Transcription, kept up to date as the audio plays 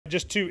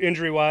just two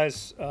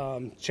injury-wise.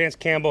 Chance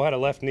Campbell had a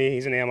left knee.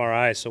 He's in the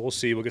MRI, so we'll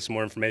see. We'll get some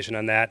more information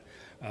on that.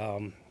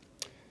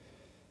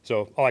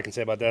 So all I can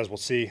say about that is we'll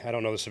see. I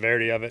don't know the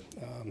severity of it.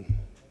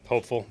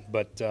 Hopeful,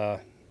 but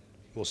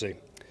we'll see.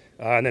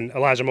 And then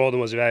Elijah Molden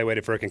was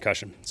evaluated for a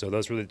concussion. So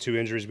those were the two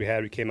injuries we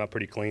had. We came out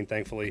pretty clean,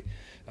 thankfully.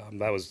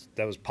 That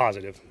was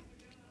positive.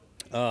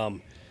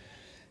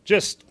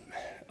 Just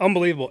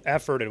unbelievable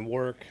effort and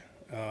work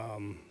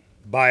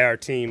by our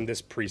team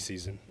this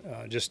preseason.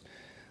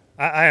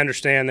 I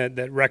understand that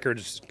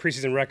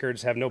preseason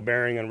records have no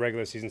bearing on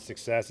regular season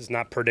success. It's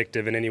not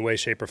predictive in any way,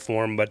 shape, or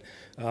form. But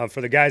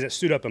for the guys that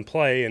suit up and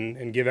play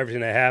and give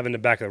everything they have in the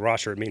back of the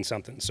roster, it means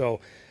something. So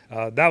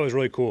that was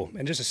really cool.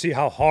 And just to see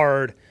how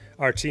hard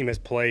our team has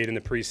played in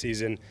the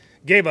preseason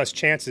gave us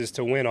chances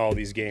to win all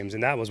these games.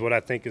 And that was what I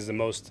think is the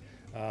most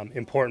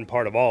important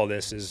part of all of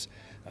this is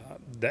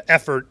the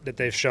effort that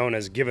they've shown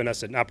has given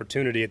us an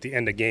opportunity at the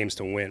end of games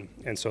to win.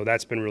 And so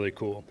that's been really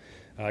cool.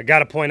 Got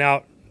to point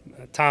out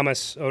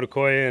Thomas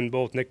Odukoya and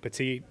both Nick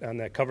Petit on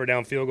that cover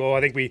down field goal.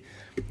 I think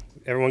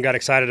everyone got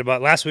excited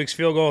about last week's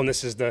field goal, and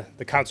this is the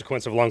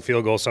consequence of long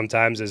field goals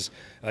sometimes is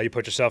you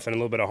put yourself in a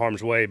little bit of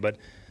harm's way. But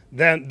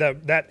then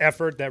that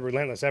effort, that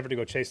relentless effort to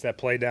go chase that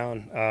play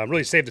down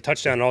really saved the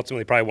touchdown and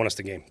ultimately probably won us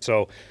the game.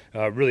 So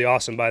really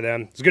awesome by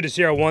them. It's good to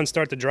see our one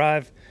start the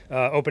drive,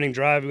 opening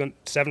drive. We went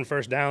 7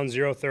 first downs,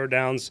 0 third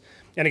downs.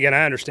 And again,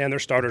 I understand their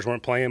starters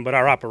weren't playing, but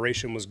our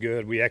operation was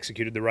good. We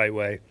executed the right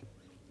way.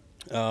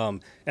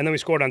 And then we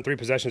scored on 3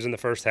 possessions in the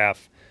first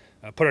half.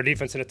 Put our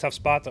defense in a tough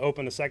spot to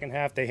open the second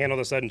half. They handled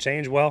the sudden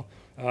change well,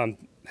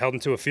 held them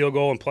to a field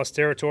goal in plus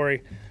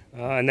territory.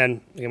 And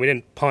then we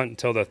didn't punt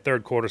until the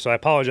third quarter. So I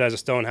apologize to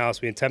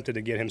Stonehouse. We attempted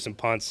to get him some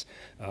punts,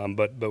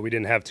 but we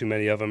didn't have too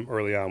many of them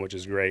early on, which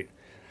is great.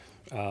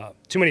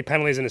 Too many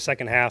penalties in the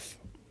second half.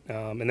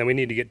 And then we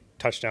need to get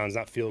touchdowns,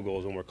 not field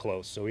goals, when we're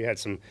close. So we had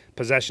some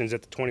possessions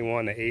at the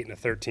 21, the 8, and the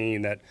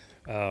 13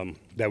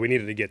 that we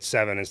needed to get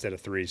 7 instead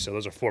of 3. So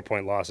those are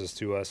 4-point losses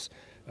to us,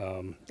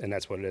 and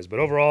that's what it is. But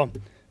overall,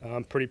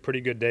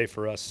 pretty good day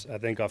for us. I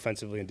think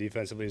offensively and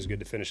defensively, it was good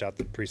to finish out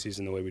the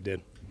preseason the way we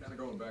did. Kind of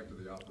going back to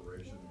the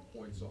operation,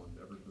 points on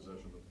every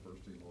possession of the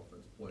first team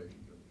offense played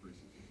in the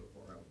preseason so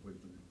far. How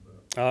pleased are you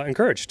with that?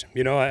 Encouraged.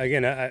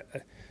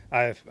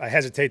 I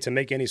hesitate to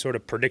make any sort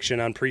of prediction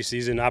on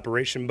preseason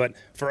operation, but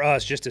for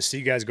us, just to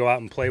see guys go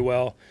out and play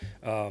well,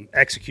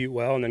 execute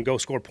well, and then go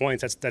score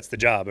points, that's the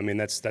job. I mean,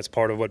 that's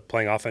part of what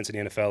playing offense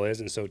in the NFL is,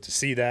 and so to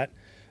see that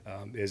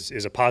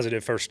is a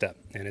positive first step,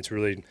 and it's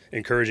really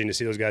encouraging to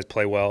see those guys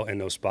play well in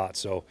those spots.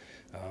 So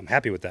I'm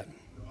happy with that.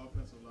 The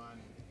offensive line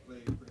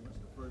played pretty much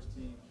the first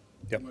team,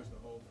 pretty much the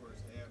whole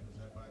first half. Was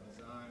that by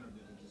design, or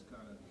did it just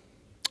kind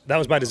of? That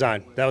was by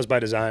design. That was by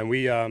design.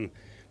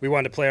 We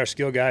wanted to play our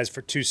skill guys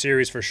for 2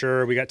 series for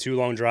sure. We got 2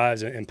 long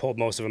drives and pulled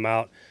most of them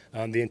out.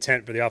 The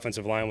intent for the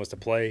offensive line was to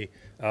play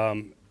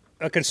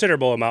a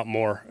considerable amount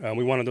more.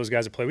 We wanted those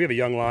guys to play. We have a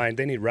young line.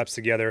 They need reps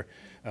together.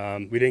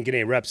 We didn't get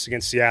any reps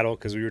against Seattle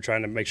because we were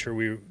trying to make sure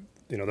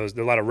there's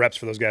a lot of reps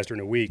for those guys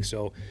during the week.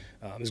 So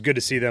it was good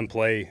to see them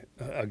play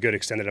a good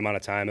extended amount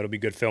of time. It'll be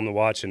good film to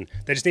watch, and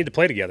they just need to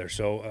play together.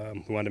 So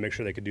we wanted to make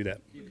sure they could do that.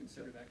 Do you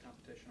consider that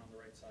competition on the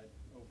right side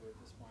over at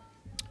this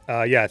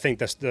point? Yeah, I think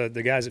that's the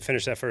guys that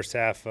finished that first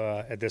half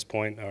at this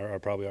point are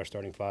probably our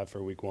starting 5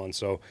 for week 1.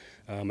 So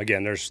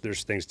again, there's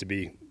things to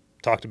be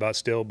talked about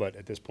still, but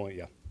at this point,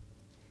 yeah.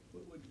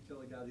 What would you tell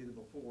the guys either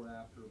before or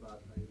after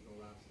about maybe the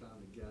last time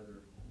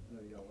together? I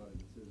know you got a lot of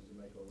decisions to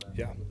make over the last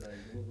couple of days.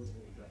 What was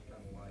that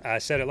kind of like? I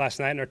said it last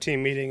night in our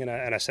team meeting, and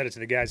I said it to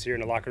the guys here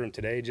in the locker room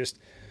today. Just,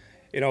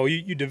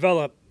 you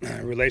develop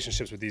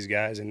relationships with these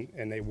guys,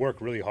 and they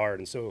work really hard.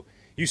 And so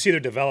you see their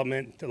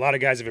development. A lot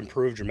of guys have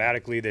improved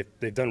dramatically.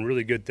 They've done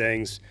really good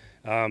things.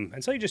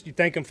 And so you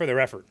thank them for their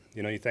effort.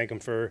 You thank them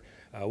for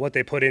what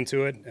they put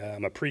into it.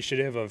 I'm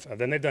appreciative of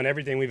them. They've done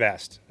everything we've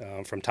asked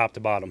from top to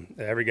bottom,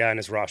 every guy in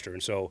this roster.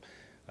 And so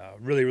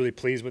really, really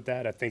pleased with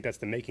that. I think that's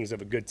the makings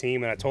of a good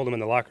team. And I told them in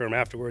the locker room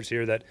afterwards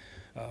here that,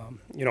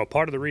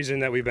 part of the reason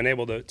that we've been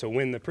able to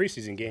win the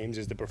preseason games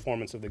is the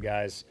performance of the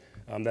guys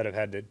that have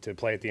had to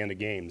play at the end of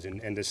games.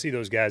 And to see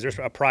those guys, there's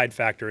a pride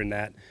factor in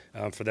that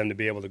for them to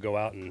be able to go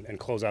out and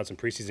close out some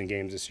preseason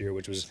games this year,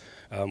 which was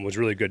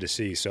really good to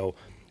see. So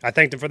I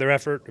thanked them for their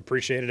effort,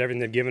 appreciated everything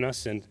they've given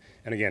us, and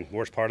again,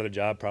 worst part of the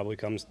job probably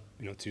comes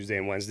Tuesday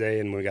and Wednesday,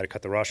 and we got to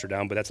cut the roster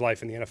down. But that's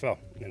life in the NFL,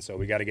 and so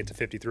we got to get to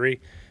 53,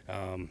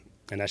 and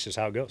that's just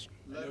how it goes.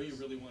 I know you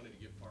really wanted to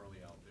get Farley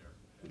out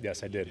there.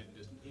 Yes, I did.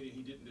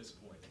 He didn't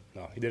disappoint.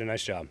 No, he did a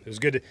nice job. It was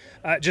good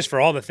just for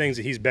all the things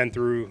that he's been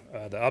through,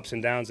 the ups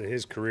and downs of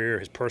his career,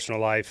 his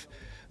personal life.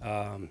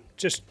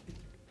 Just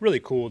really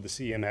cool to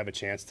see him have a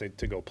chance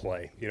to go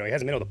play. He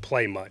hasn't been able to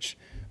play much,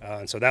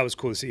 and so that was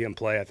cool to see him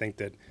play. I think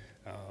that.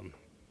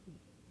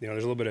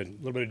 There's a little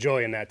bit of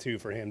joy in that too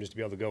for him, just to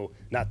be able to go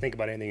not think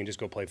about anything and just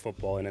go play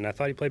football. And I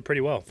thought he played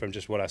pretty well from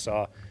just what I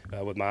saw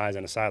with my eyes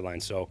on the sideline.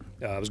 So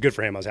it was good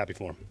for him. I was happy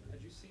for him. Had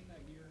you seen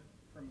that year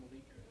from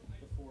Malik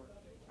before?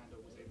 Kind of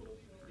was able to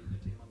lead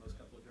the team on those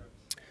couple of drives.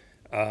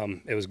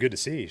 It was good to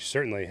see,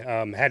 certainly. He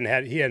hadn't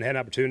had an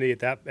opportunity at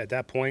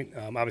that point.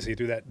 Obviously,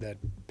 through that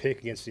pick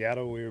against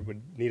Seattle, we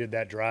needed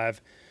that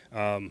drive.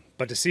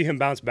 But to see him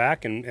bounce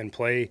back and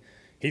play,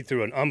 he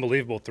threw an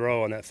unbelievable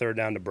throw on that third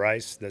down to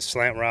Bryce. The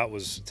slant route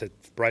was to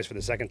Bryce for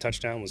the second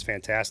touchdown was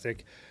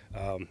fantastic,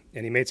 and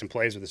he made some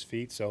plays with his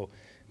feet. So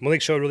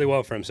Malik showed really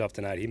well for himself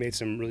tonight. He made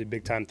some really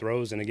big-time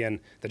throws, and again,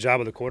 the job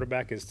of the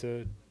quarterback is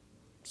to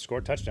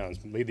score touchdowns,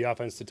 lead the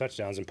offense to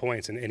touchdowns and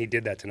points, and he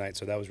did that tonight.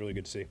 So that was really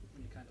good to see.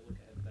 When you kind of look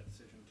ahead at that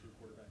decision, 2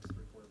 quarterbacks,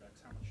 3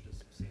 quarterbacks, how much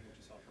does seeing what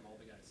you saw from all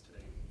the guys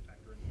today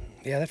factor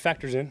in? Yeah, that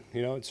factors in.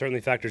 You know, it certainly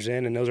factors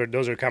in, and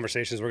those are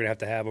conversations we're going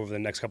to have over the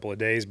next couple of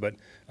days. But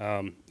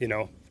you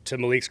know, to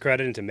Malik's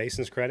credit and to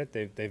Mason's credit,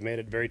 they've made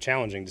it a very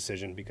challenging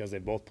decision because they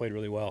both played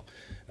really well,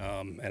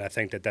 and I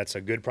think that's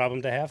a good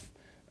problem to have.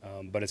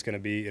 But it's going to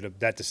be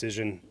that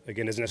decision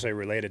again isn't necessarily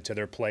related to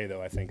their play,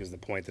 though. I think is the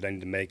point that I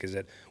need to make is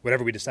that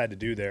whatever we decide to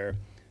do there,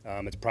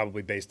 it's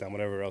probably based on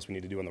whatever else we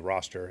need to do on the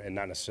roster and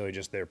not necessarily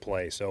just their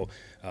play. So,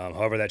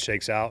 however that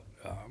shakes out,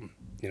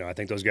 you know, I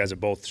think those guys have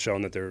both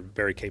shown that they're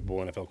very capable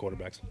NFL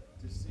quarterbacks.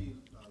 To see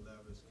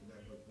Levis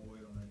connect with Boyd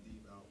on that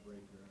deep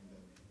outbreaker and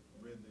then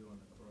Ridley on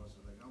the crosser,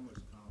 like how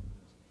much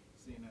confidence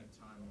seeing that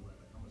timing, like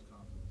how much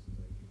confidence does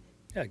that give you?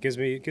 Yeah,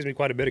 it gives me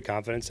quite a bit of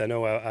confidence. I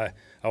know I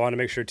want to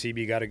make sure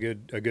TB got a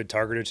good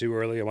target or two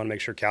early. I want to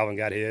make sure Calvin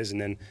got his,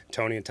 and then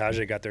Tony and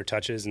Tajay got their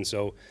touches, and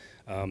so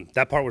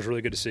that part was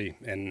really good to see,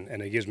 and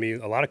it gives me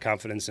a lot of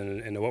confidence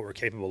in what we're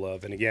capable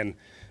of. And again,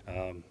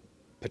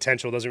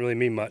 potential doesn't really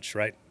mean much,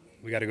 right?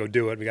 We got to go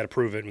do it. We got to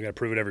prove it. And we got to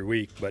prove it every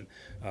week. But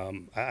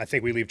I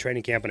think we leave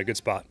training camp in a good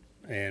spot,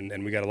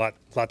 and we got a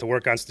lot to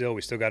work on still.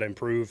 We still got to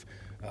improve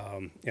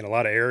in a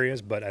lot of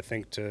areas. But I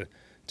think to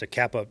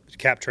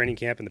cap training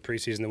camp in the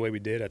preseason the way we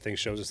did, I think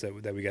shows us that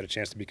we got a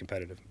chance to be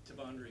competitive.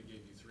 Tavondre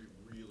gave you 3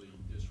 really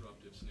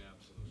disruptive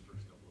snaps in those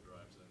first couple of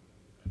drives, and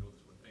I know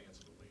this what fans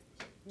have been waiting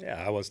to see.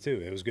 Yeah, I was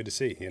too. It was good to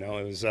see. You know,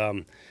 it was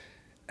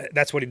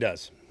that's what he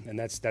does, and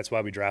that's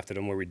why we drafted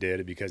him where we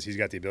did, because he's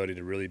got the ability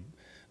to really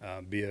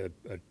be a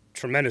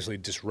tremendously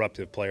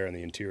disruptive player in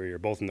the interior,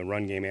 both in the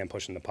run game and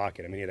pushing the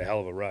pocket. I mean, he had a hell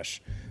of a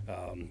rush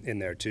in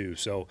there too.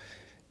 So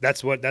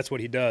that's what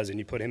he does, and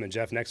you put him and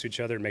Jeff next to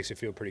each other, it makes you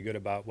feel pretty good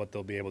about what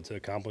they'll be able to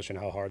accomplish and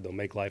how hard they'll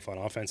make life on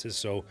offenses.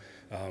 So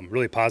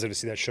really positive to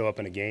see that show up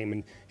in a game,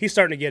 and he's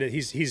starting to get it.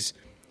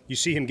 You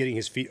see him getting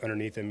his feet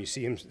underneath him. You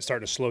see him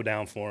starting to slow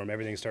down for him.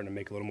 Everything's starting to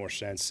make a little more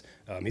sense.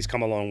 He's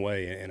come a long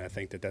way, and I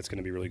think that's going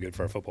to be really good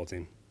for our football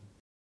team.